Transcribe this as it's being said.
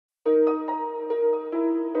Get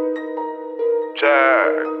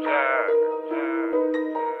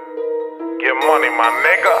money, my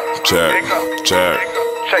nigga. Check.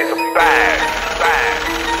 Chase a bag.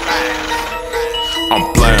 I'm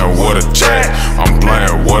playing with a check. I'm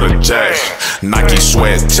playing with a check. Nike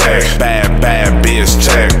sweat check. Bad bitch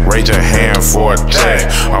check. Raise your hand for a check.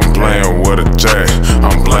 I'm playing with a check.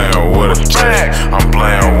 I'm playing with a check. I'm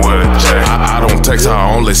playing with a check. I don't text,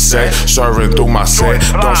 I only say. Serving through my set.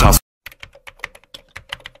 Don't stop.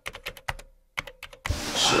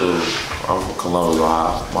 I'm from Columbus,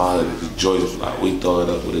 Ohio. My hood is Georgia. Like, we throw it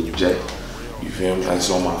up with a J. You feel me? It's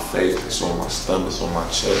on my face, it's on my stomach, it's on my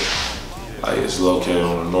chest. Like, it's located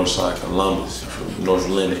on the north side of Columbus, from North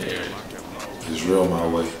Linden area. It's real my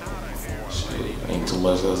way. Shit, ain't too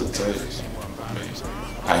much else to tell you.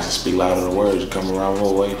 I used to speak louder than words. You come around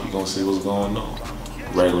my way, you gonna see what's going on.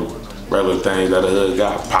 Regular things that the hood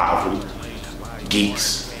got. Poverty,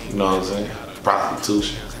 geeks, you know what I'm saying?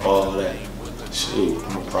 Prostitution, all of that. Shit,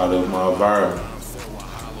 I'm a product of my environment.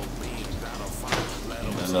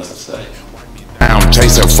 Nothing else to say. I'm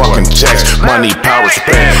chasing fucking checks, money, power,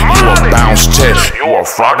 respect. You a bounce check, you a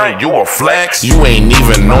fraud, you a flex. You ain't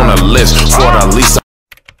even on the list for the least.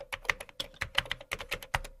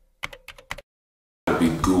 Be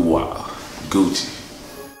Gucci.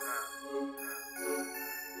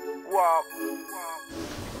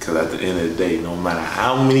 Cause at the end of the day, no matter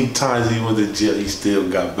how many times he went to jail, he still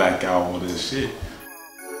got back out on this shit.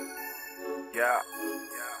 Yeah.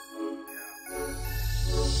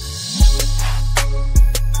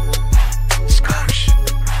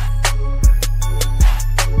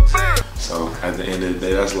 So at the end of the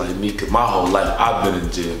day, that's like me, cause my whole life I've been in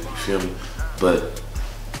jail, you feel me? But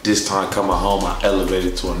this time coming home, I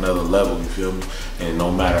elevated to another level, you feel me? And no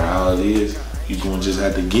matter how it is, you gonna just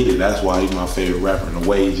have to get it. That's why he's my favorite rapper. And the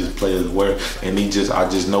way he just plays the word, and I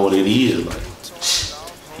just know what it is. Like,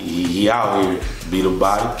 he out here, beat a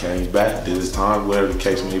body, came back, did his time, whatever the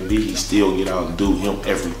case may be, he still get out and do him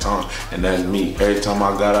every time. And that's me. Every time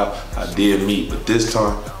I got out, I did me. But this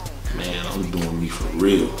time, man, I'm doing me for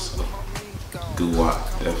real. So, Guwap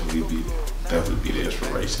definitely be the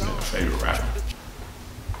inspiration and the favorite rapper.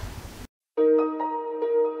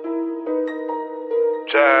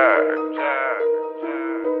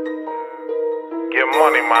 Get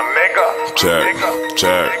money, my nigga. Check.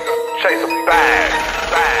 Chase a bag.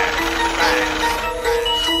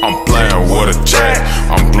 I'm playing with a check.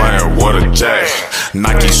 I'm playing with a check.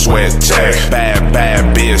 Nike sweat check.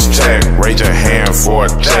 Bad bitch check. Raise your hand for a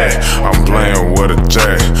check. I'm playing with a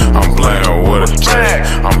check. I'm playing with a check.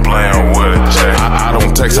 I'm playing with a check. I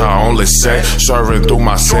don't text, I only say. Serving through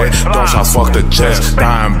my set. Don't stop, fuck the chest.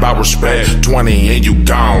 Dying about respect. 20 and you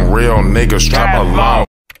gone. Real niggas strap along.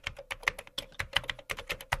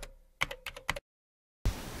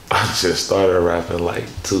 I just started rapping like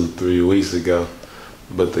 2-3 weeks ago.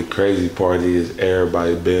 But the crazy part is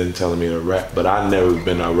everybody been telling me to rap, but I never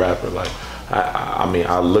been a rapper. Like, I mean,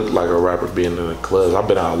 I look like a rapper being in the clubs. I've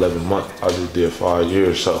been out 11 months. I just did 5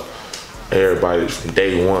 years. So everybody from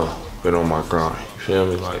day one been on my grind. You feel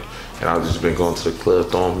me? Like, and I've just been going to the club,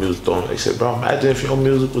 throwing music, They said, bro, imagine if your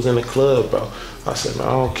music was in the club, bro. I said, man,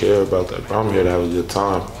 I don't care about that, bro. I'm here to have a good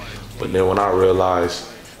time. But then when I realized,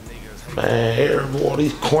 man, all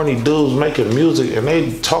these corny dudes making music and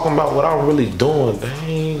they talking about what I'm really doing. They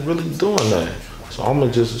ain't really doing that. So I'm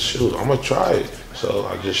gonna try it. So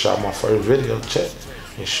I just shot my first video, check.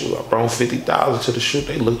 And shoot, I brought 50,000 to the shoot.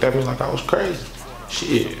 They looked at me like I was crazy.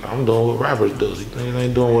 Shit, I'm doing what rappers do. They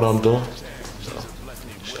ain't doing what I'm doing.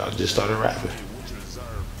 So I just started rapping. So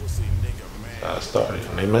I started,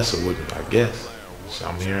 and they messing with me, I guess. So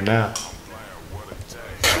I'm here now.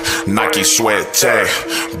 Nike sweat check,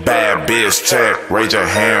 bad bitch check, raise your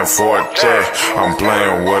hand for a check. I'm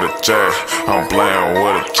playing with a check, I'm playing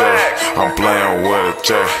with a check, I'm playing with a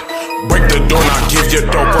check. Break the door, now give your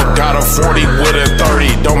dope up. Got a 40 with a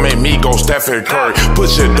 30. Don't make me go Stephen Curry.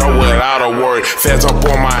 Push your door without a word. Feds up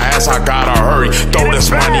on my ass, I gotta hurry. Throw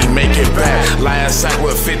this money, make it back. Last sack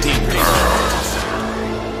with 50 pieces.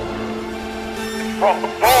 From the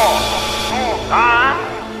ball.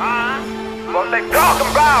 What they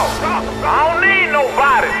talking about? I don't need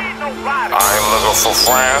nobody. I ain't looking for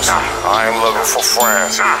friends. I ain't looking for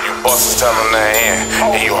friends. You busters telling their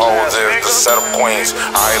hand, and you hoes is the set of queens.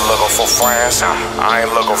 I ain't looking for friends. I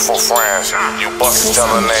ain't looking for friends. You busters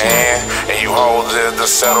telling their hand, and you hoes is the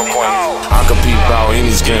set of queens. I compete about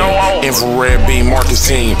any game. Infrared beam market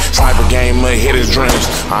team. Sniper game, hit his dreams.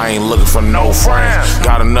 I ain't looking for no friends.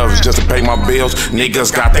 Got enough just to pay my bills.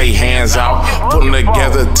 Niggas got their hands out. Put them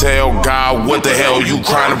together, tell God what the hell you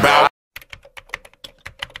crying about.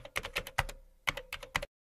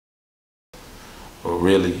 But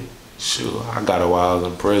really, sure, I got it while I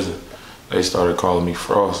was in prison. They started calling me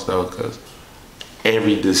Frost though, because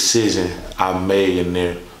every decision I made in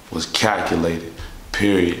there was calculated,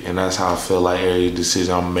 period. And that's how I feel like every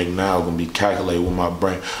decision I'm gonna make now is gonna be calculated with my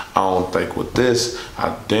brain. I don't think with this,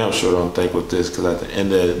 I damn sure don't think with this, because at the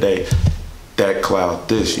end of the day, that cloud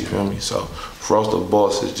this, you feel me? So Frost the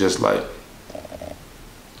Boss is just like,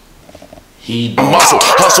 he muscle,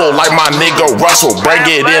 hustle like my nigga Russell. Bring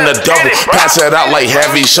it in a double, pass it out like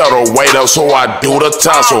heavy shuttle. Wait up, so I do the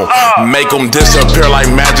tussle. Make them disappear like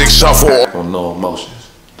magic shuffle. On no emotions.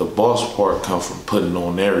 The boss part comes from putting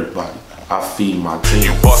on everybody. I feed my team.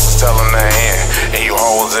 You busters telling the hand, and you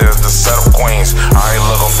hoes is the set of queens. I ain't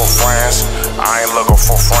looking for friends, I ain't looking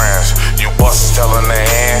for friends. You busters telling the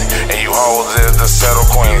hand, and you hoes is the set of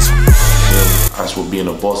queens. That's what being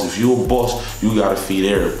a boss. If you a boss, you gotta feed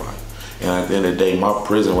everybody. And at the end of the day, my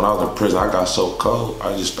prison, when I was in prison, I got so cold,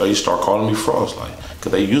 they start calling me Frost, like,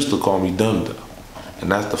 cause they used to call me Dum Dum.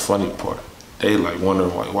 And that's the funny part. They like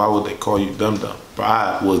wondering, like, why would they call you Dum Dum? But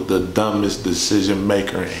I was the dumbest decision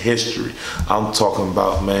maker in history. I'm talking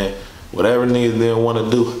about, man, whatever niggas didn't want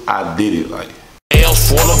to do, I did it, like. Nails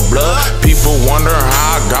full of blood, people wonder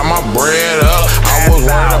how I got my bread up. I was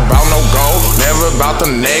worried about no gold, never about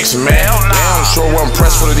the next man. Damn sure wasn't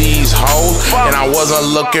pressed for these hoes, and I wasn't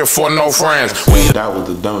looking for no friends. That was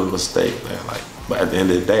the dumbest mistake, man. Like, but at the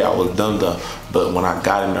end of the day, I was dumb. But when I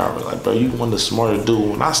got in there, I was like, bro, you one of the smarter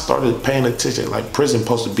dude. When I started paying attention, like, prison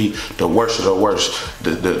supposed to be the worst of the worst,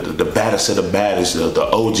 the baddest of the baddest, the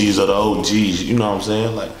OGs of the OGs. You know what I'm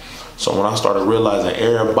saying? Like. So when I started realizing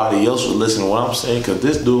everybody else was listening to what I'm saying, because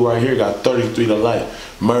this dude right here got 33 to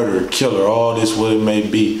life, murder, killer, all this, what it may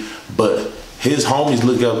be. But his homies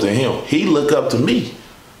look up to him. He look up to me.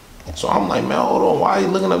 So I'm like, man, hold on, why are you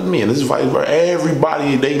looking up to me? And this is vice versa.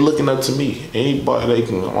 Everybody, they looking up to me. Anybody they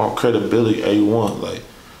can want credibility, A1. Like,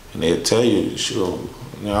 and they'll tell you, sure,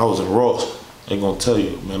 man, I was in Ross. They gonna tell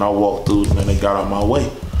you, man, I walked through, man, they got out my way.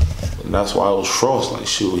 And that's why I was Frost. Like,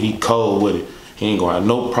 shoot, he cold with it. He ain't gonna have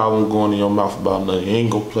no problem going in your mouth about nothing. He ain't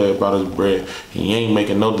gonna play about his bread. He ain't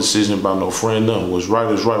making no decision about no friend, nothing. What's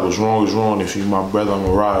right is right, what's wrong is wrong. If you my brother, I'm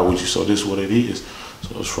gonna ride with you. So this is what it is.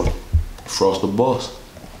 So it's from Frost the Boss.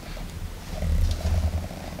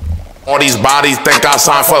 All these bodies think I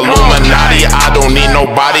signed for Illuminati. I don't need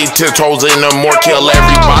nobody. Tiptoes in the more, kill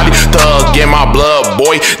everybody. Thug in my blood,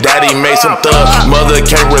 boy. Daddy made some thugs. Mother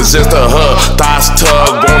can't resist a hug. Thighs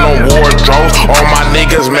tug on the wardrobes. All my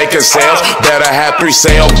niggas making sales. Better have 3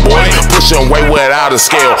 sales, boy. Pushing weight without a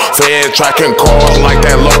scale. Fed tracking cars like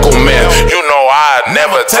that local man. You know I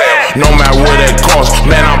never tell. No matter what it costs,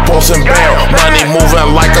 man, I'm posting bail. Money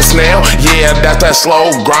moving like a snail. Yeah, that's that slow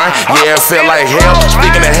grind. Yeah, it feel like hell.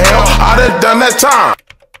 Speaking of hell, I done done that time.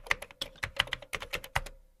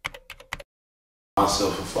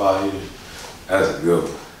 Myself for 5 years. That's a good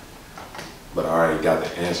one. But I already got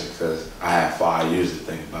the answer because I had 5 years to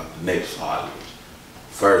think about the next 5 years.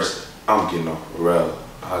 First, I'm getting off the rail.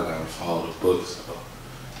 I gotta follow the book, so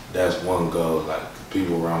that's one goal. Like,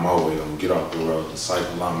 people around my way don't get off the road. The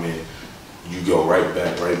cycle I'm in, you go right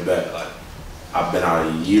back, right back. Like, I've been out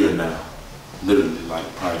a year now. Literally, like,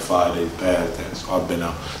 probably 5 days past that. So I've been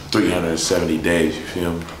out 370 days, you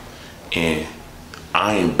feel me? And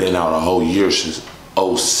I ain't been out a whole year since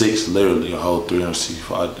 06, literally a whole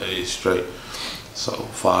 365 days straight. So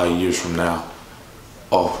 5 years from now,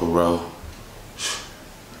 off the road,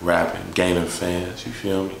 rapping, gaining fans, you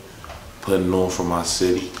feel me? Putting on for my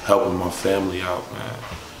city, helping my family out, man.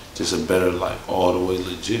 Just a better life, all the way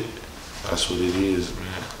legit. That's what it is, man.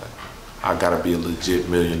 I gotta be a legit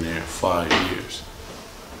millionaire in 5 years.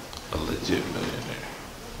 A legit millionaire.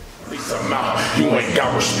 Least amount, you ain't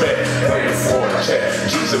got respect. Playing for a check.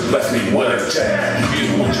 Jesus bless me with a check. You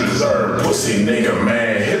get what you deserve. Pussy nigga,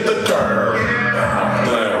 man, hit the curb. I'm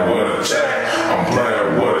playing with a check. I'm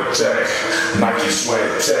playing with a check. Nike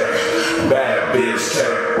sweat check. Bad bitch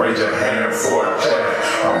check. Raise your hand for a check.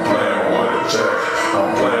 I'm playing with a check.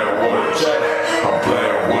 I'm playing with a check. I'm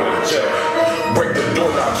playing with a check. Break the door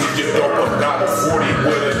down, keep your dope up, got a 40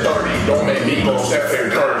 with a 30. Don't make me go Stephen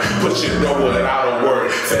Curry. Put your dough without a word.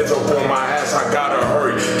 Feds up on my ass, I gotta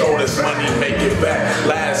hurry. Throw this money, make it back.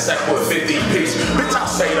 Last sack with 50 piece. Bitch, I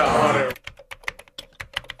say the 100.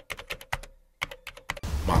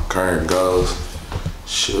 My current goals,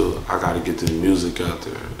 shoot, I gotta get the music out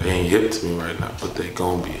there. They ain't hip to me right now, but they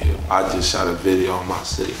gonna be hip. I just shot a video on my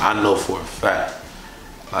city. I know for a fact,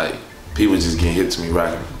 like, people just getting hit to me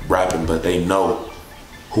rapping, but they know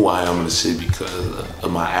who I am in the city because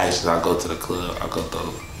of my actions. I go to the club, I go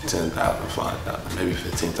throw $10,000, $5,000, maybe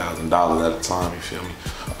 $15,000 at a time, you feel me?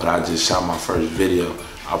 But I just shot my first video.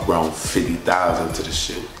 I brought 50,000 to the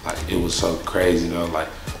shit. Like, it was so crazy, though. Like,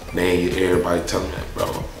 everybody telling me, like, bro,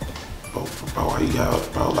 why you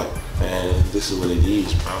got, bro? Like, man, this is what it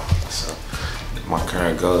is, bro. So, my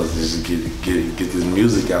current goal is just to get this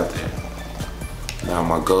music out there. Now,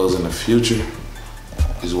 my goals in the future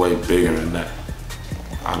is way bigger than that.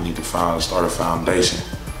 I need to start a foundation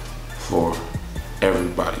for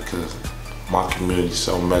everybody, because my community's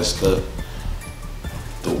so messed up.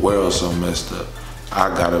 The world's so messed up. I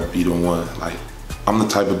gotta be the one. Like, I'm the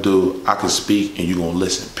type of dude, I can speak and you gonna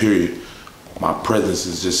listen, period. My presence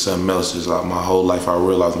is just something else. It's like my whole life I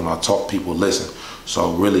realized when I talk, people listen.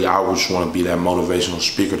 So really, I just wanna be that motivational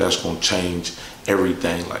speaker that's gonna change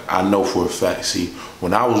everything. Like, I know for a fact, see,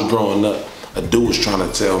 when I was growing up, a dude was trying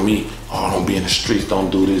to tell me, oh, don't be in the streets, don't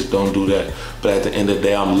do this, don't do that. But at the end of the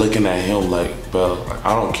day, I'm looking at him like, bro, like,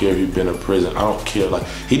 I don't care if you've been in prison, I don't care. Like,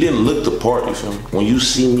 he didn't look the part, you feel me? When you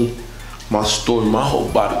see me, my story, my whole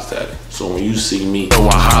body's tatted. So when you see me, a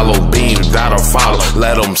hollow beam that'll follow.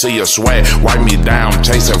 Let them see you sweat. Wipe me down,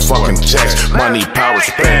 chasing fucking checks. Money, power,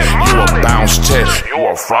 spend. You a bounce check. You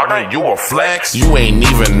a fraud, you a flex. You ain't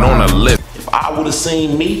even on the list. If I would've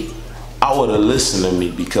seen me, I would've listened to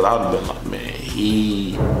me, because I would've been like, man,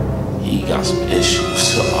 he got some issues.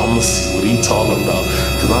 So I'ma see what he talking about,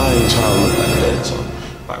 because I ain't trying to look like that. So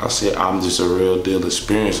like I said, I'm just a real deal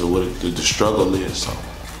experience of what the struggle is. So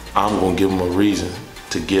I'm gonna give him a reason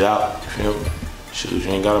to get out, you feel me? Shoot,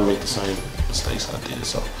 you ain't gotta make the same mistakes I did.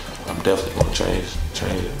 So I'm definitely gonna change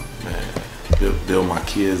it, man. Build my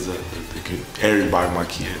kids up, everybody my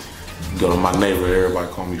kids. Go to my neighbor,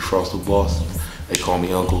 everybody call me Frost the Boss. They call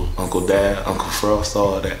me Uncle Dad, Uncle Frost,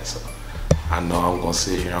 all of that. So I know I'm gonna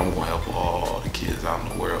sit here, I'm gonna help all the kids out in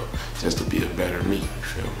the world just to be a better me, you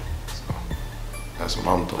feel me? That's what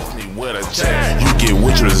I'm doing. You get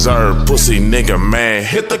what you deserve, pussy nigga, man.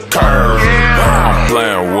 Hit the curve. I'm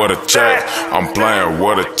playing with a check. I'm playing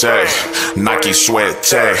with a check. Nike sweat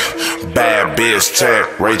check. Bad bitch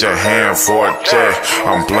check. Raise your hand for a check.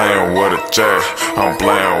 I'm playing with a check. I'm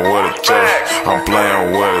playing with a check. I'm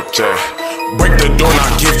playing with a check. Break the door,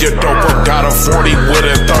 now give your dope up. Got a 40 with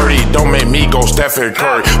a 30. Don't make me go Stephen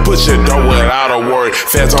Curry. Push your door without a word.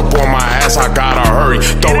 Feds up on my ass, I gotta hurry.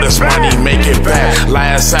 Throw this money, make it back.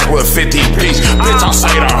 Last sack with 50 piece. Bitch, I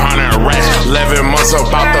say the 100 racks. 11 months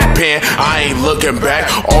about the pen, I ain't looking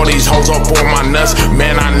back. All these hoes up on my nuts.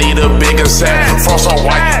 Man, I need a bigger sack. Frost on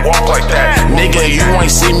white, you walk like that. Nigga, you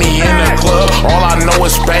ain't see me in the club. All I know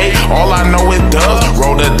is pay. All I know is dubs.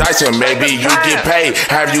 Roll the dice and maybe you get paid.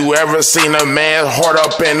 Have you ever seen a man hard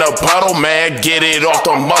up in a puddle? Man, get it off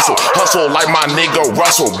the muscle. Hustle like my nigga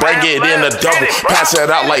Russell. Bring it in a double. Pass it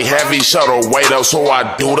out like heavy shuttle. Wait up so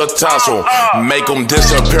I do the tussle. Make them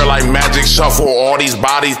disappear like magic shuffle. All these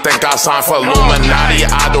bodies think I signed for Illuminati.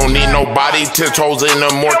 I don't need nobody. 10 toes in the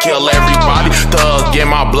more, kill everybody. Thug in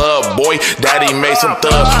my blood, boy. Daddy made some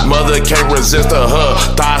thug. Mother can't resist a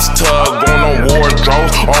hug. Thighs tug on the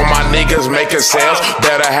wardrobes. All my niggas making sales.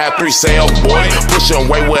 Better have 3 sales, boy. Pushing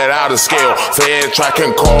weight without a scale. Fed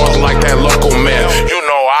tracking calls like that local man. You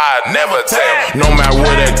know I never tell. No matter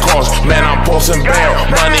what it costs, man, I'm posting bail.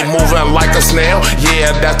 Money moving like a snail.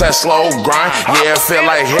 Yeah, that's that slow grind. Yeah, feel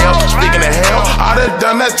like hell. Speaking of hell, I done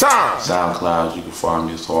done that time. SoundCloud, you can find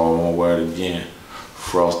me. It's all one word again.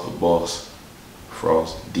 Frost the Boss.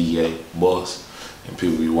 Frost, D-A, Boss. And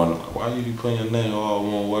people be wondering, like, why you be putting your name all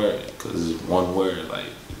one word? Because it's one word, like,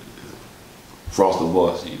 Frost the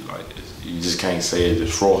Boss. You just can't say it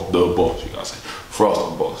just Frost the Boss. You gotta say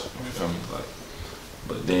Frost the Boss. You feel me? Like,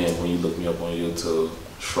 but then when you look me up on YouTube,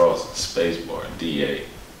 Frost spacebar D-A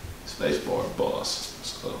spacebar Boss.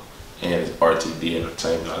 So, and it's RTD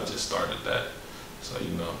Entertainment. I just started that. So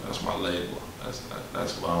you know, that's my label.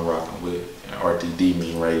 That's what I'm rocking with. And RTD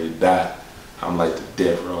mean ready to die. I'm like the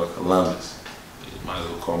death row of Columbus. You might as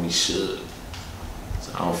well call me Suge.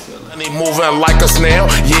 So I don't feel it. Money moving like a snail.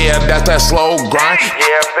 Yeah, that's that slow grind.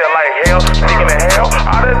 Yeah, feel like hell. Speaking of hell,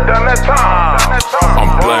 I done done that time.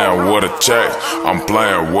 I'm playing with a check. I'm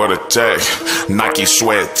playing with a check. Nike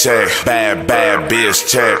sweat check. Bad bitch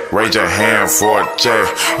check. Raise your hand for a check.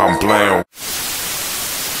 I'm playing.